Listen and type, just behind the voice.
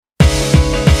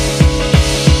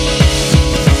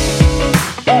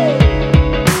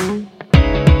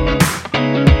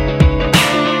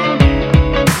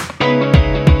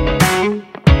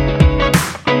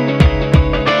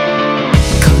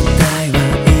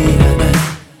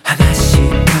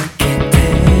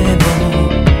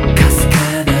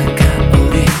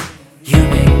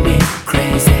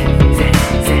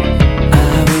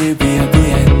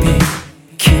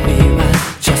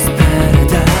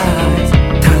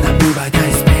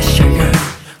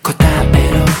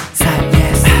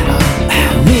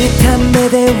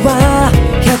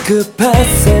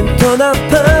100% なパ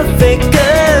ーフェクト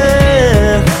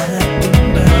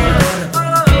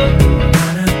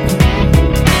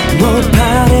もう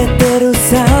バレてる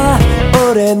さ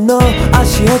俺の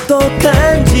足音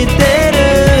感じてる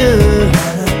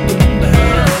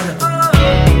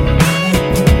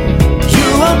You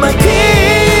are my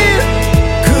queen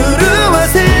狂わ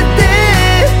せて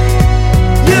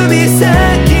指先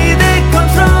でコン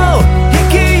トロール引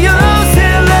き寄せ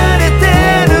られて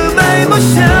る My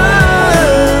emotion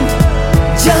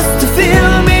Just to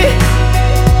feel me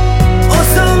恐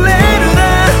れるな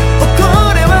こ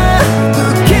れは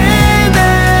受けな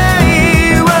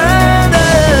いわな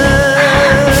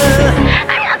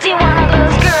I'm not one of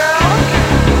those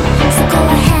girls そこ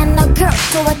ら辺の girl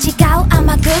とは違う I'm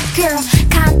a good girl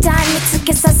簡単につ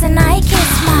けさせない Kiss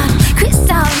my クリス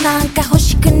タルなんか欲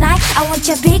しくない I want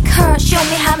your big heart Show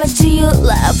me how much do you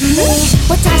love me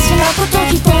私のこと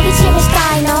独り占めし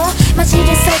たいのマジ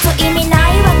でそうと意味な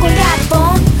いわこれラブボ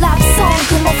ンラブソン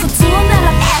グも普通な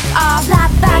ら F off ラッ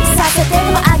プバックさせてで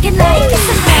もあげない Kiss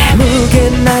my 無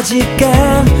限な時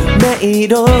間迷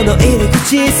路の入り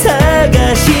口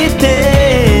探し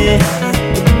て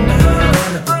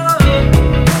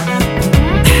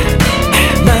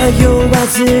迷わ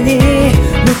ずに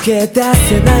抜け出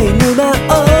せない沼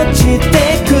落ちて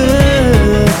く